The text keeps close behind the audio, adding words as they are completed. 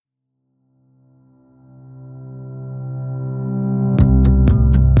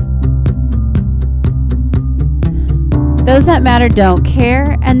Those that matter don't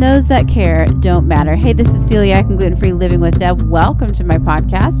care, and those that care don't matter. Hey, this is Celiac and Gluten-Free Living with Deb. Welcome to my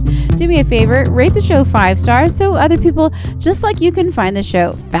podcast. Do me a favor, rate the show 5 stars so other people just like you can find the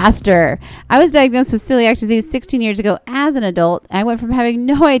show faster. I was diagnosed with celiac disease 16 years ago as an adult. I went from having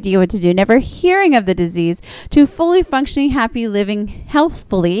no idea what to do, never hearing of the disease, to fully functioning, happy, living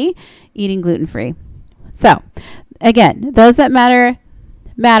healthfully, eating gluten-free. So, again, those that matter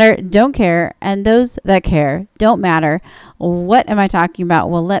don't care, and those that care don't matter. What am I talking about?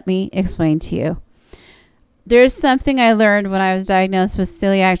 Well, let me explain to you. There's something I learned when I was diagnosed with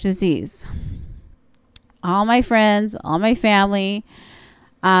celiac disease. All my friends, all my family,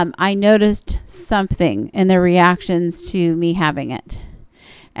 I noticed something in their reactions to me having it.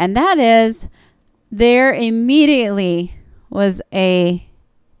 And that is, there immediately was a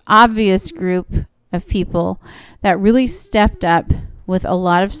obvious group of people that really stepped up with a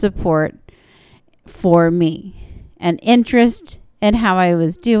lot of support for me and interest in how I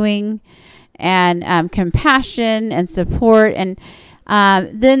was doing, and compassion and support. And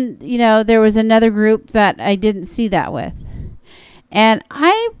then, there was another group that I didn't see that with. And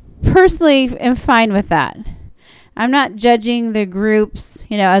I personally am fine with that. I'm not judging the groups,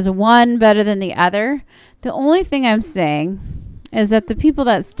 as one better than the other. The only thing I'm saying is that the people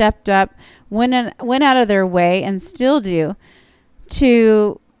that stepped up went out of their way, and still do,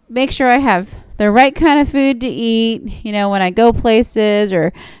 to make sure I have the right kind of food to eat, when I go places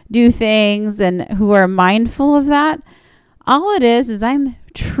or do things, and who are mindful of that. All it is I'm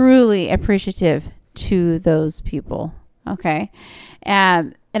truly appreciative to those people. Okay.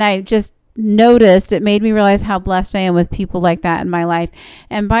 And I just noticed, it made me realize how blessed I am with people like that in my life.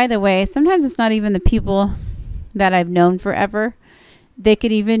 And by the way, sometimes it's not even the people that I've known forever. They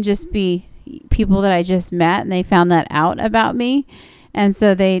could even just be people that I just met, and they found that out about me, and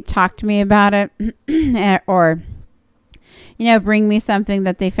so they talk to me about it, or bring me something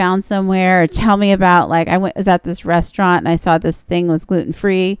that they found somewhere, or tell me about, like, was at this restaurant and I saw this thing was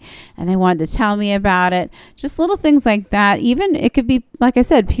gluten-free, and they wanted to tell me about it. Just little things like that. Even it could be, like I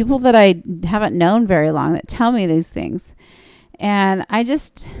said, people that I haven't known very long that tell me these things, and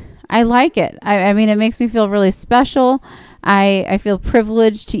I like it. I mean, it makes me feel really special. I feel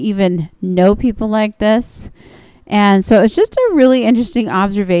privileged to even know people like this. And so it's just a really interesting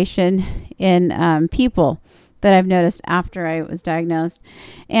observation in people that I've noticed after I was diagnosed.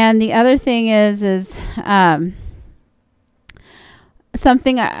 And the other thing is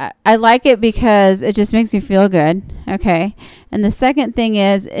something I like it because it just makes me feel good. Okay. And the second thing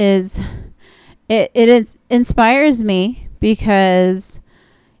is it inspires me because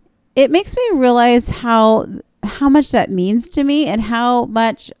it makes me realize how much that means to me, and how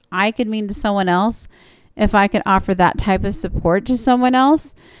much I could mean to someone else if I could offer that type of support to someone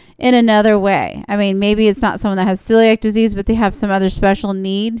else in another way. I mean, maybe it's not someone that has celiac disease, but they have some other special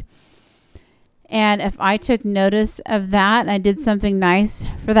need. And if I took notice of that and I did something nice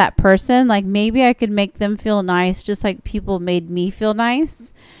for that person, like maybe I could make them feel nice, just like people made me feel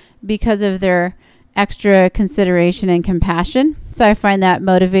nice because of their extra consideration and compassion. So I find that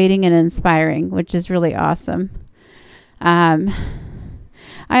motivating and inspiring, which is really awesome. I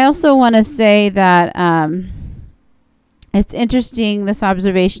also want to say that it's interesting, this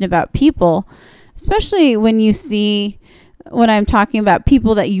observation about people, especially when I'm talking about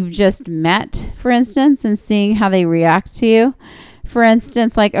people that you've just met, for instance, and seeing how they react to you. For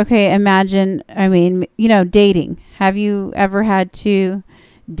instance, like, okay, imagine, dating. Have you ever had to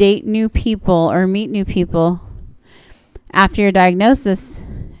date new people or meet new people after your diagnosis?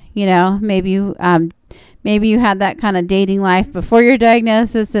 Maybe you had that kind of dating life before your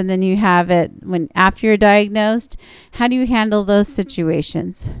diagnosis, and then you have it after you're diagnosed. How do you handle those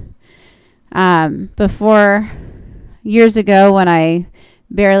situations? Before, years ago, when I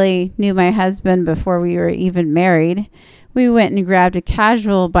barely knew my husband, before we were even married, we went and grabbed a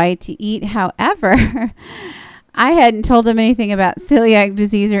casual bite to eat. However, I hadn't told him anything about celiac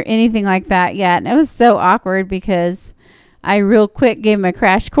disease or anything like that yet. And it was so awkward because I real quick gave him a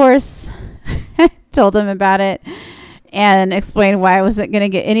crash course, told him about it, and explained why I wasn't going to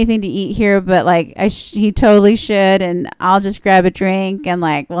get anything to eat here, but like he totally should. And I'll just grab a drink and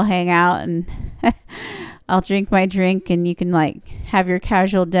we'll hang out, and I'll drink my drink and you can have your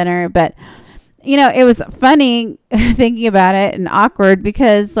casual dinner. But, it was funny thinking about it, and awkward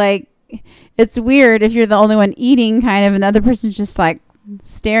because it's weird if you're the only one eating and the other person's just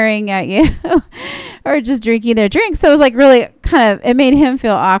staring at you or just drinking their drink. So it was really it made him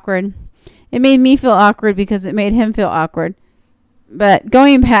feel awkward. It made me feel awkward because it made him feel awkward. But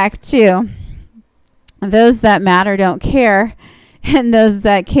going back to those that matter don't care, and those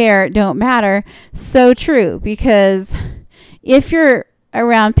that care don't matter. So true, because if you're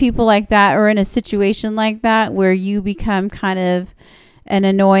around people like that or in a situation like that where you become kind of an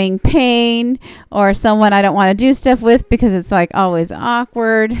annoying pain or someone I don't want to do stuff with because it's like always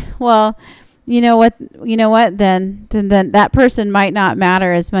awkward, well, you know what, then that person might not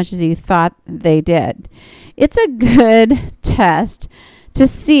matter as much as you thought they did. It's a good test to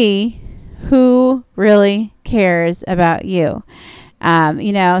see who really cares about you.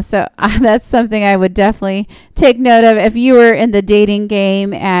 So that's something I would definitely take note of. If you were in the dating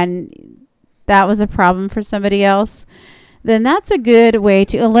game and that was a problem for somebody else, then that's a good way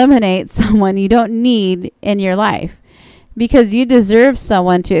to eliminate someone you don't need in your life, because you deserve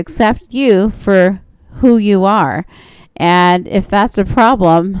someone to accept you for who you are. And if that's a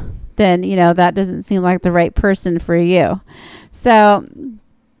problem, then, that doesn't seem like the right person for you. So,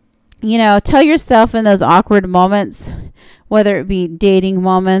 tell yourself in those awkward moments, whether it be dating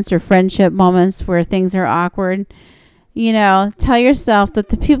moments or friendship moments where things are awkward, tell yourself that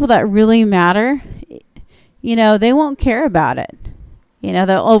the people that really matter, they won't care about it. They'll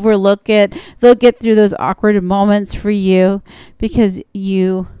overlook it. They'll get through those awkward moments for you because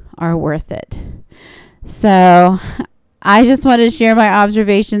you are worth it. So I just wanted to share my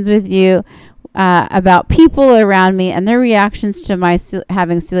observations with you about people around me and their reactions to my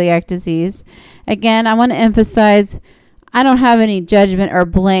having celiac disease. Again, I want to emphasize I don't have any judgment or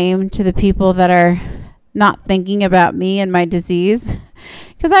blame to the people that are not thinking about me and my disease,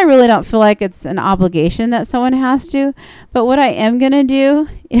 because I really don't feel like it's an obligation that someone has to. But what I am going to do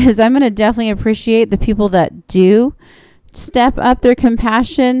is I'm going to definitely appreciate the people that do step up their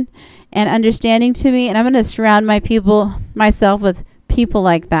compassion and understanding to me. And I'm going to surround myself with people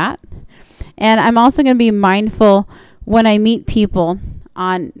like that. And I'm also going to be mindful when I meet people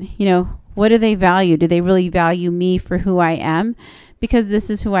on, what do they value? Do they really value me for who I am? Because this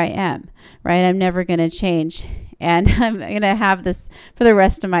is who I am, right? I'm never going to change. And I'm going to have this for the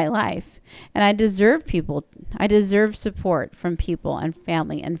rest of my life. And I deserve people. I deserve support from people and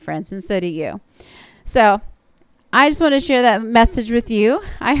family and friends. And so do you. So I just want to share that message with you.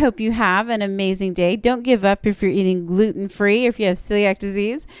 I hope you have an amazing day. Don't give up if you're eating gluten-free, or if you have celiac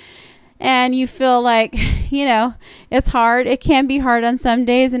disease and you feel like, it's hard. It can be hard on some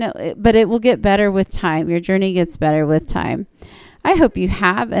days, but it will get better with time. Your journey gets better with time. I hope you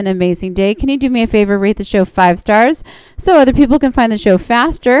have an amazing day. Can you do me a favor? Rate the show 5 stars so other people can find the show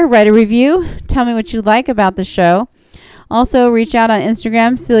faster. Write a review. Tell me what you like about the show. Also, reach out on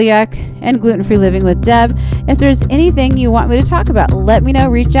Instagram, Celiac and Gluten-Free Living with Deb. If there's anything you want me to talk about, let me know.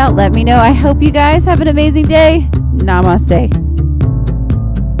 Reach out. Let me know. I hope you guys have an amazing day. Namaste.